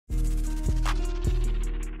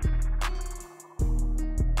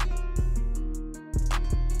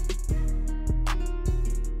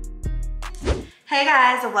Hey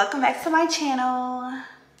guys, welcome back to my channel.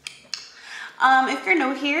 If you're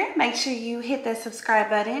new here, make sure you hit that subscribe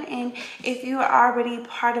button, and if you are already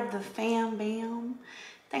part of the fam bam,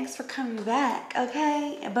 thanks for coming back,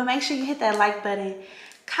 okay? But make sure you hit that like button,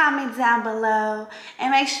 comment down below,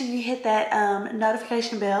 and make sure you hit that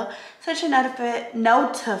notification bell so that you're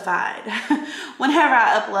notified whenever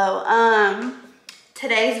I upload.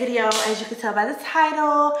 Today's video, as you can tell by the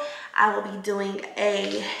title, I will be doing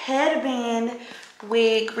a headband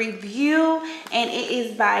wig review, and it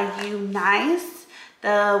is by UNice.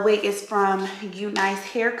 The wig is from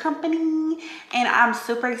UNicehair company, and I'm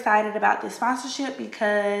super excited about this sponsorship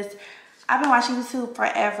because I've been watching YouTube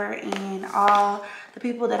forever, and all the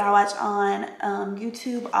people that I watch on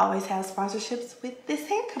YouTube always have sponsorships with this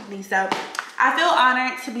hair company. So I feel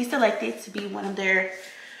honored to be selected to be one of their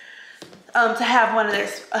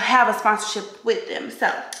have a sponsorship with them. So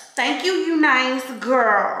thank you, UNice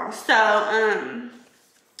girl. So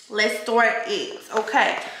let's start it.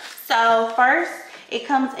 Okay, so first it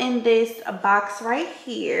comes in this box right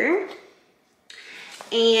here,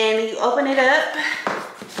 and you open it up,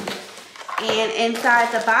 and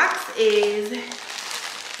inside the box is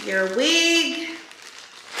your wig.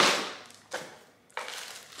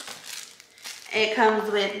 It comes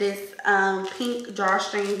with this pink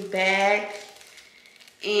drawstring bag,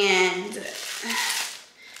 and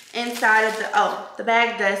inside of the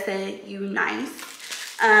bag does say UNice.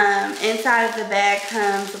 Inside of the bag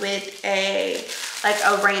comes with they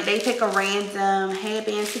pick a random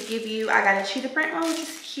headband to give you. I got a cheetah print one, which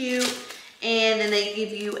is cute, and then they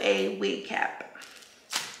give you a wig cap.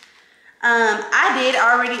 I did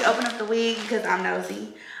already open up the wig because I'm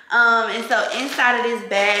nosy. And so inside of this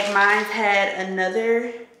bag, mine had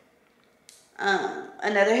another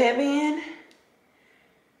headband.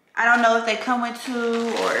 I don't know if they come with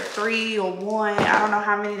 2 or 3 or 1. I don't know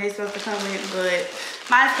how many they're supposed to come with, but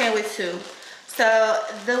mine came with 2. So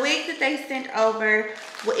the wig that they sent over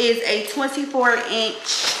is a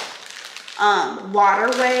 24-inch water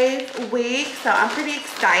wave wig. So I'm pretty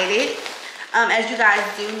excited. As you guys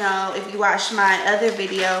do know, if you watch my other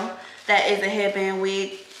video, that is a headband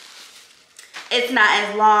wig. It's not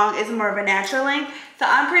as long, it's more of a natural length. So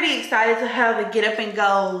I'm pretty excited to have a get up and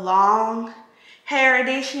go long hair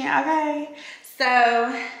edition, okay?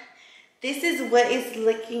 So this is what it's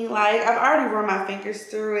looking like. I've already run my fingers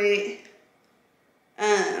through it.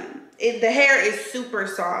 The hair is super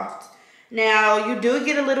soft. Now you do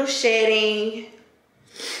get a little shedding.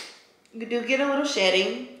 You do get a little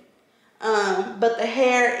shedding. But the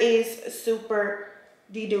hair is super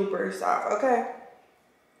de-duper soft, okay?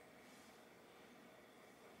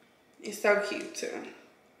 It's so cute too.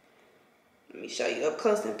 Let me show you up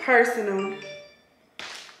close and personal.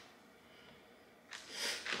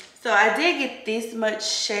 So I did get this much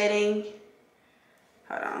shedding.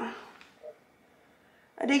 Hold on.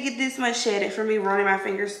 I did get this much shedded from me running my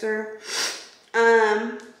fingers through.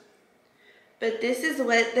 But this is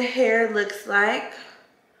what the hair looks like.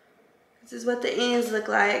 This is what the ends look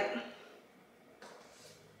like.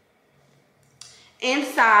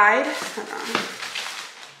 Inside, hold on.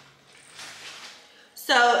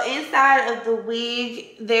 So inside of the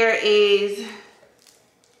wig, there is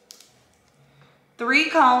 3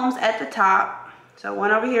 combs at the top. So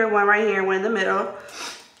one over here, one right here, one in the middle.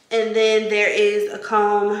 And then there is a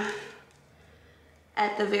comb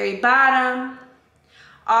at the very bottom.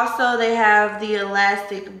 Also, they have the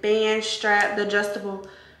elastic band strap, the adjustable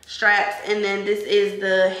straps. And then this is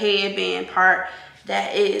the headband part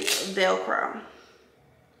that is Velcro,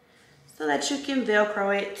 so that you can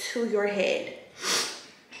Velcro it to your head.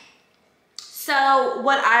 So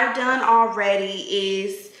what I've done already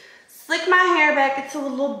is slick my hair back into a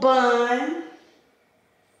little bun.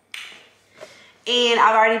 And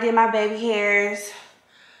I've already did my baby hairs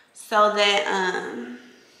so that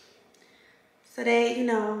you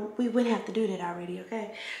know, we wouldn't have to do that already,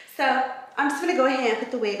 okay? So I'm just gonna go ahead and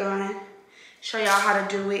put the wig on, show y'all how to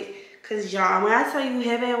do it. Cause y'all, when I tell you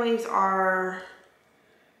headband wigs are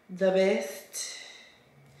the best,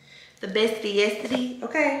 the bestest,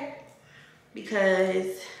 okay?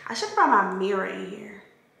 Because I should have brought my mirror in here.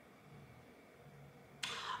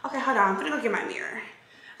 Okay, hold on, I'm gonna go get my mirror.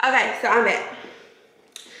 Okay, so I'm back.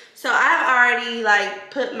 So I've already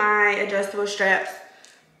put my adjustable straps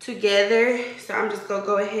together. So I'm just gonna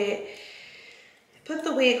go ahead, put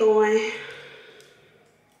the wig on.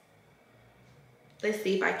 Let's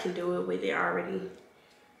see if I can do it with it already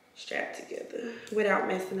strapped together without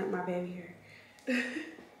messing up my baby hair.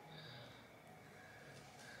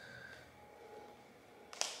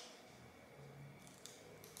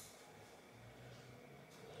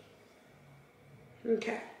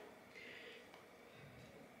 Okay.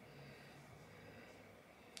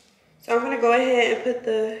 gonna go ahead and put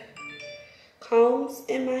the combs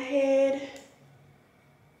in my head.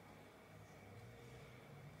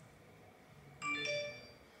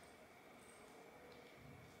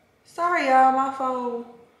 Sorry y'all, my phone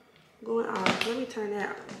going off. Let me turn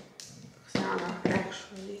that sound off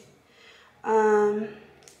actually.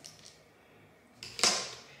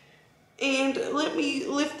 And let me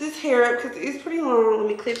lift this hair up because it's pretty long. Let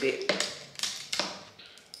me clip it.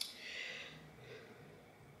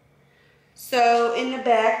 So in the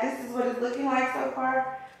back, this is what it's looking like so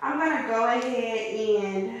far. I'm gonna go ahead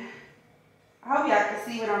and, I hope y'all can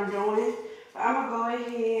see what I'm doing. But I'm gonna go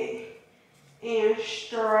ahead and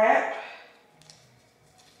strap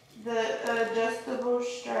the adjustable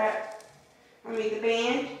strap, the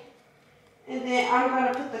band. And then I'm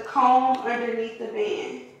gonna put the comb underneath the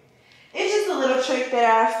band. It's just a little trick that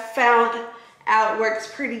I found out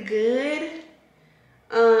works pretty good.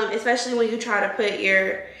 Especially when you try to put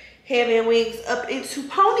your headband wigs up into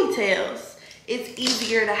ponytails. It's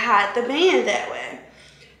easier to hide the band that way.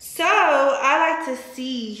 So I like to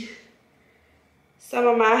see some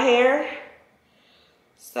of my hair.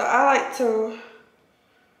 So I like to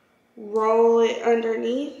roll it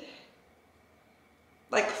underneath,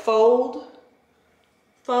 like fold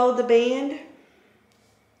the band.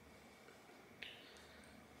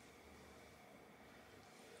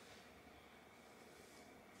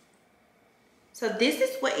 So this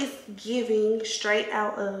is what it's giving straight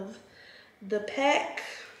out of the pack.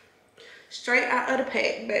 Straight out of the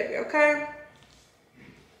pack, baby, okay?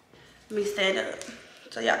 Let me stand up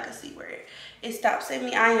so y'all can see where it stops at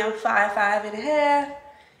me. I am 5'5.5",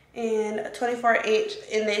 and a 24-inch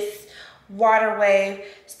in this water wave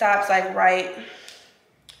stops like right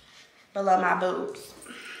below my boobs.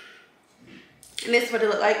 And this is what it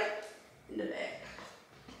look like in the back.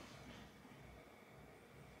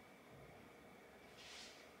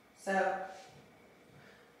 So,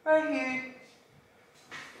 right here.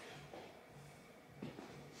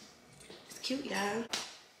 It's cute, y'all.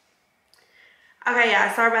 Okay,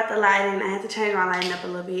 y'all, sorry about the lighting. I had to change my lighting up a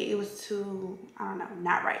little bit. It was too, I don't know,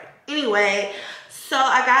 not right. Anyway, so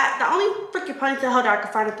I got, the only freaking ponytail holder I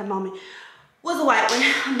could find at the moment was a white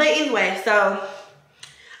one. But anyway, so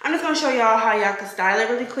I'm just gonna show y'all how y'all can style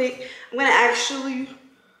it really quick. I'm gonna actually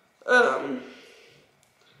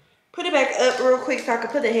put it back up real quick so I can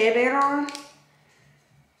put the headband on.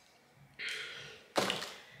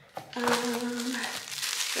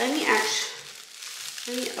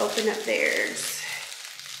 Let me open up theirs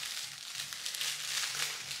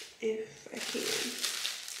if I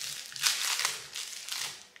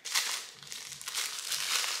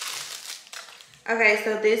can. Okay,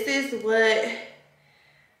 so this is what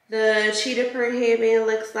the cheetah print headband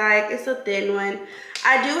looks like. It's a thin one.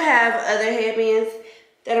 I do have other headbands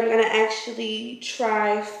that I'm gonna actually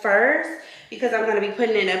try first because I'm gonna be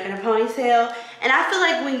putting it up in a ponytail. And I feel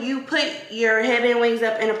like when you put your headband wings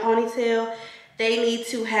up in a ponytail, they need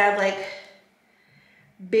to have like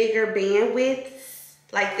bigger band widths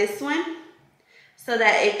like this one so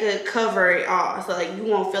that it could cover it all. So like you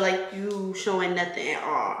won't feel like you showing nothing at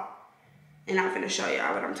all. And I'm gonna show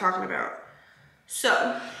y'all what I'm talking about.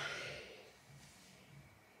 So,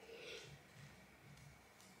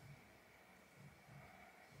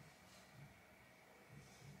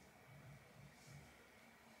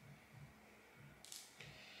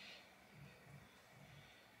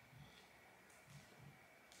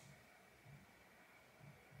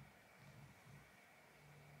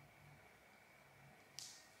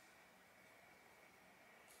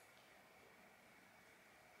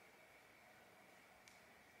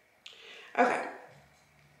 okay.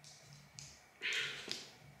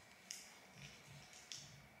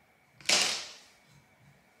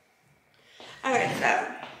 Okay, so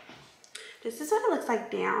this is what it looks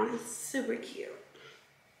like down. It's super cute.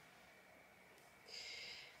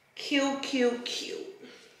 Cute, cute, cute.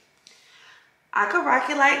 I could rock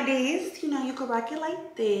it like this. You know, you could rock it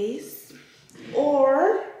like this.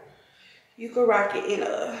 Or you could rock it in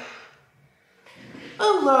a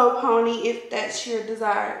low pony if that's your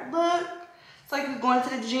desired look. It's like you're going to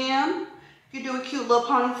the gym. You do a cute little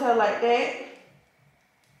ponytail like that.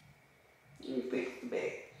 Let me fix the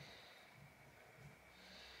back.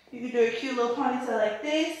 You can do a cute little ponytail like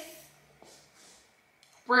this.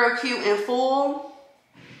 Real cute and full.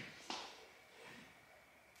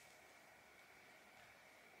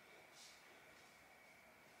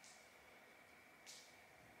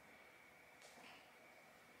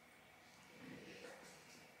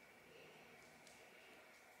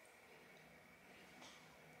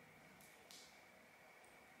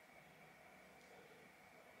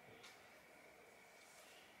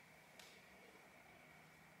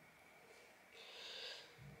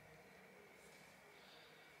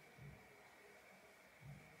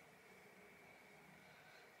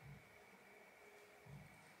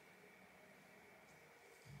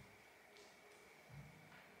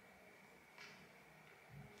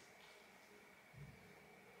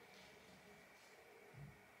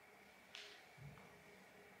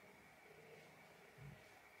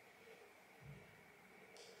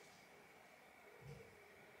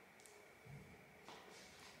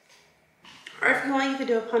 Or if you want, you can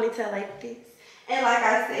do a ponytail like this. And like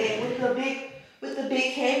I said, with the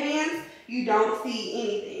big headbands, you don't see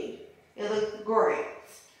anything. It looks great.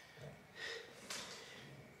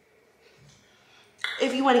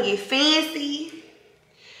 If you want to get fancy,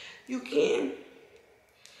 you can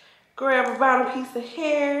grab a bottom piece of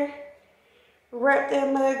hair, wrap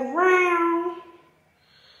that mug around.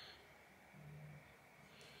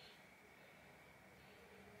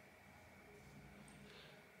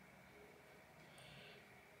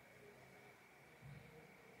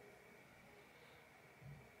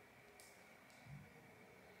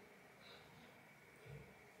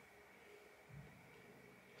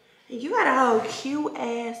 And you got a whole cute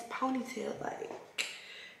ass ponytail. Like,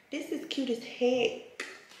 this is cute as heck,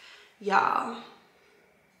 y'all.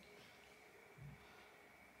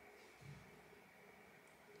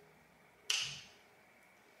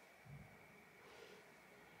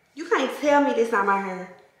 You can't tell me this not my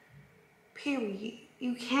hair. Period.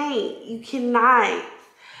 You can't. You cannot.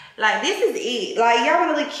 Like, this is it. Like, y'all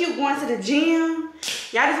want to look cute going to the gym.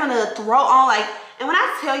 Y'all just want to throw on, like, and when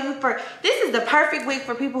I tell you, this is the perfect wig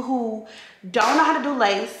for people who don't know how to do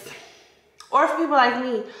lace, or for people like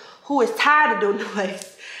me who is tired of doing the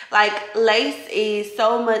lace. Like, lace is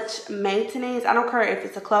so much maintenance. I don't care if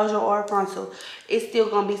it's a closure or a frontal. It's still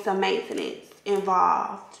going to be some maintenance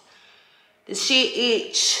involved. The shit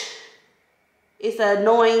itch. It's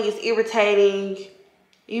annoying. It's irritating.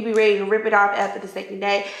 You be ready to rip it off after the second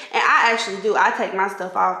day. And I actually do. I take my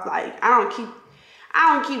stuff off. Like, I don't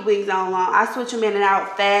keep wigs on long. I switch them in and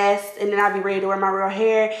out fast, and then I'll be ready to wear my real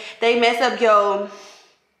hair. They mess up your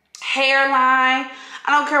hairline. I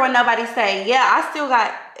don't care what nobody say. Yeah, I still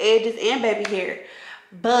got edges and baby hair,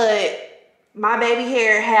 but my baby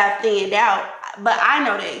hair have thinned out. But I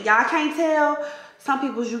know that y'all can't tell. Some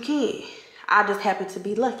people's you can. I just happen to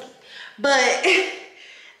be lucky. But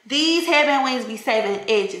these headband wigs be saving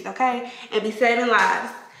edges, okay? And be saving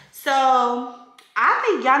lives. So I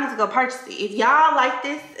think y'all need to go purchase it. If y'all like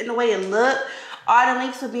this and the way it look, all the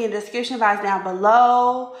links will be in the description box down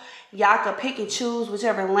below. Y'all can pick and choose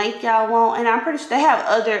whichever length y'all want. And I'm pretty sure they have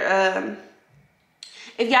other,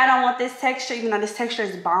 if y'all don't want this texture, even though this texture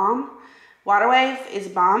is bomb, water wave is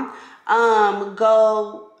bomb, I'm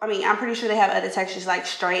pretty sure they have other textures like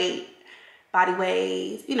straight, body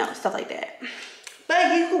wave, you know, stuff like that.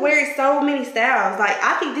 But you can wear it so many styles. Like,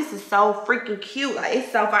 I think this is so freaking cute. Like,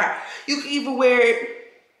 it's so fire. You can even wear it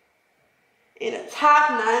in a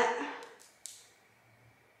top knot.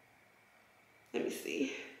 Let me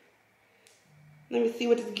see. Let me see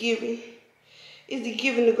what it's giving. Is it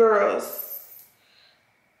giving the girls?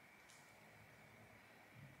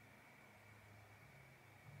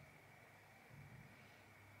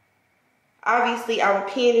 Obviously, I would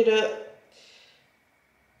pin it up.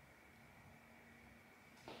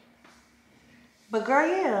 But girl,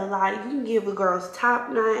 yeah, like, you can give a girl's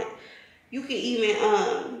top knot. You can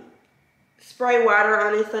even spray water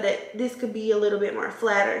on it so that this could be a little bit more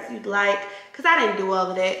flatter if you'd like. Because I didn't do all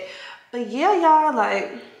of that. But yeah, y'all,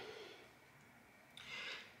 like,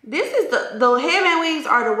 this is the headband wigs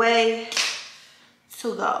are the way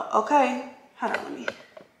to go, okay? Hold on, let me.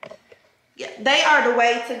 Yeah, they are the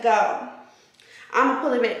way to go. I'm going to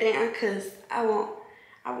pull it back down because I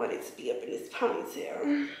want it to be up in this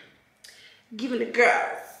ponytail. Giving the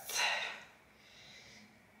girls.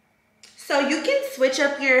 So you can switch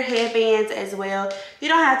up your headbands as well. You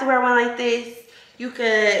don't have to wear one like this. You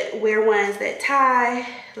could wear ones that tie.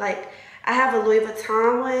 Like, I have a Louis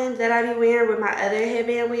Vuitton one that I be wearing with my other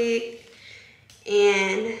headband wig.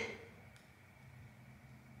 And,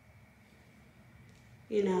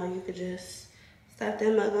 you know, you could just slap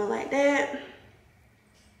them up on like that.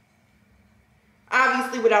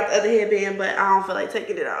 Obviously without the other headband, but I don't feel like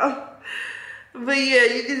taking it off. But yeah,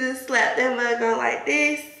 you can just slap that mug on like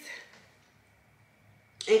this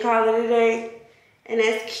and call it a day. And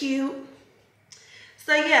that's cute.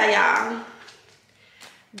 So yeah, y'all.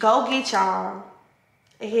 Go get y'all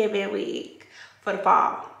a headband wig for the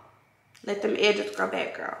fall. Let them edges grow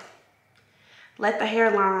back, girl. Let the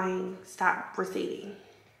hairline stop receding.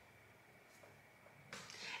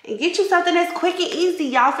 And get you something that's quick and easy,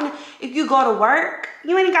 y'all. If you go to work,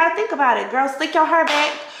 you ain't gotta think about it. Girl, slick your hair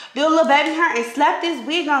back. Do a little baby hair and slap this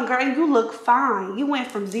wig on, girl, and you look fine. You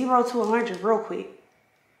went from 0 to 100 real quick.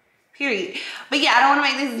 Period. But yeah, I don't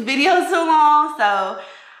want to make this video too long, so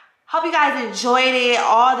hope you guys enjoyed it.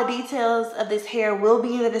 All the details of this hair will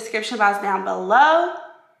be in the description box down below.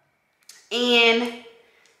 And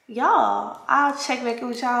y'all, I'll check back in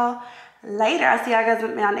with y'all later. I'll see y'all guys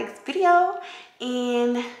in my next video.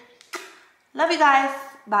 And love you guys.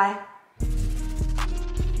 Bye.